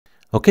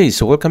Okay,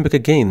 so welcome back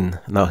again.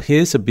 Now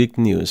here's a big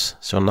news.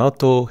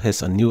 Sonauto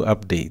has a new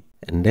update,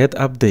 and that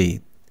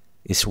update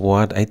is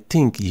what I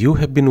think you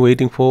have been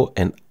waiting for,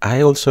 and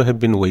I also have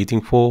been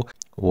waiting for.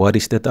 What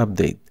is that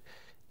update?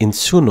 In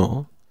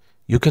Suno,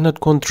 you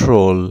cannot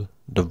control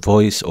the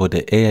voice or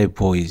the AI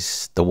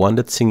voice, the one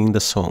that's singing the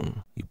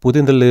song. You put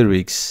in the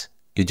lyrics,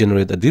 you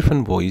generate a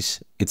different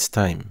voice each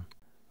time.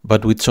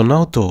 But with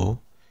Sonauto,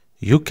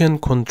 you can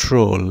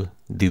control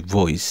the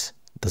voice.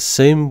 The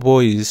same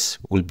voice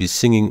will be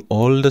singing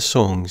all the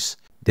songs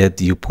that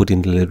you put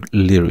in the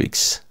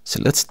lyrics. So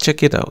let's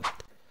check it out.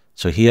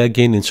 So here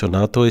again in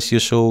Sonauto, as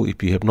usual,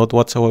 if you have not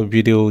watched our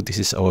video, this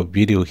is our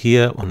video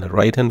here on the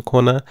right hand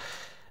corner.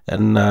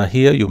 And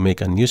here you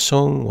make a new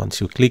song. Once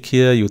you click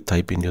here, you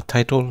type in your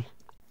title,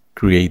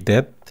 create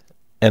that.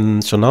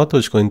 And Sonauto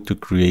is going to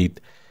create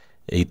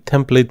a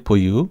template for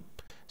you.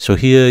 So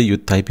here you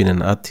type in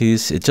an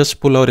artist. It just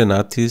pull out an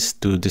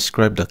artist to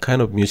describe the kind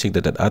of music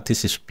that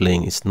artist is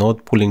playing. It's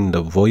not pulling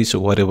the voice or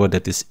whatever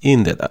that is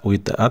in that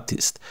with the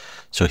artist.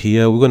 So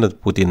here we're going to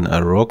put in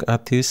a rock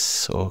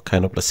artist or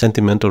kind of a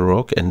sentimental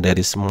rock, and that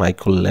is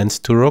Michael Lens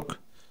to Rock.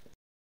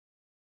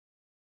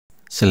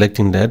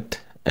 Selecting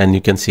that, and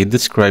you can see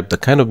describe the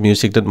kind of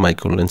music that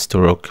Michael Lens to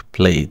Rock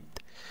played.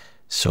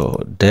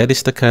 So that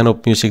is the kind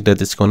of music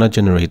that it's going to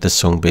generate the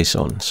song based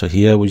on. So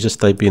here we just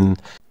type in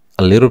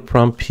a little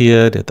prompt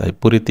here that I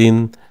put it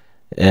in,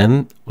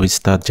 and we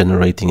start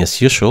generating as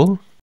usual.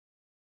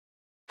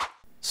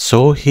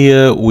 So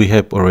here we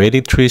have already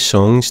 3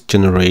 songs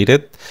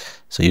generated.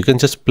 So you can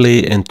just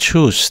play and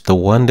choose the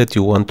one that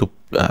you want to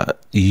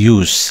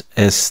use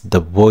as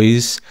the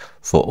voice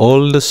for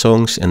all the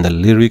songs and the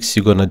lyrics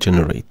you're gonna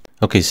generate.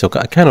 Okay, so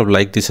I kind of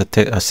like this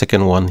a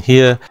second one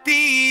here.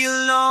 Be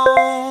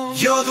alone.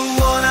 You're the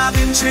one I've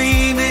been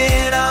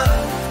dreaming of.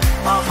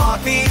 My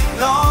heart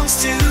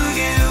belongs to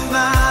you,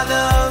 my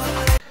love.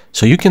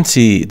 So you can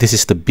see this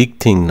is the big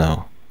thing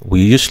now.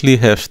 We usually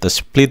have the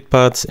split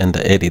parts and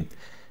the edit.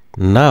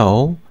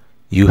 Now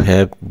you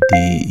have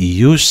the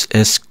use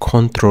as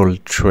control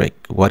track.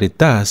 What it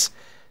does,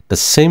 the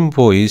same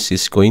voice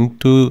is going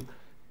to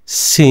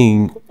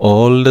sing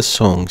all the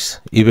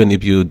songs. Even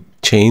if you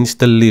change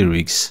the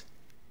lyrics,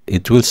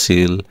 it will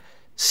still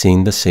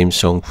sing the same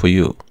song for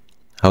you.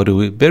 How do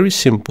we? Very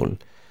simple.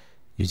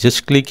 You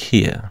just click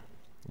here.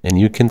 And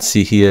you can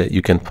see here,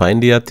 you can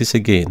find the artist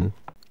again.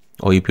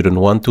 Or if you don't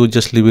want to,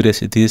 just leave it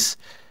as it is.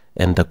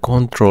 And the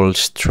control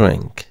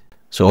strength.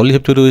 So all you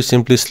have to do is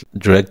simply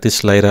drag this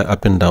slider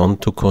up and down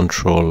to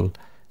control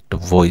the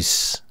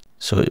voice.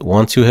 So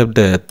once you have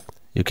that,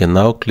 you can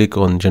now click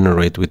on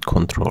generate with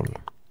control.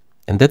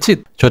 And that's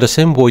it. So the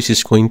same voice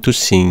is going to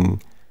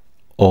sing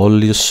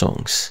all your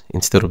songs.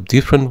 Instead of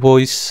different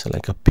voice,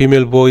 like a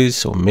female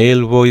voice or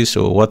male voice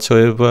or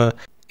whatsoever,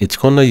 it's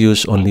gonna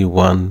use only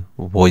one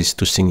voice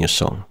to sing your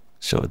song.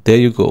 So there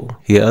you go.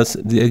 Here's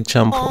the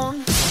example.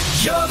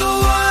 You're the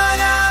one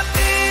I've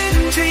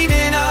been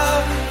dreaming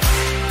of.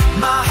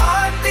 My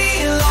heart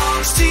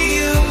belongs to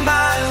you,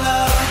 my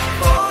love.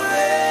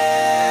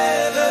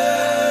 Forever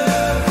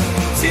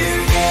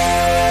together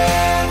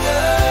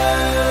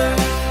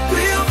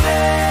we'll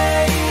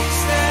make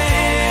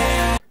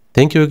stand.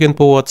 Thank you again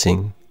for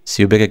watching.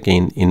 See you back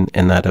again in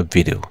another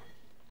video.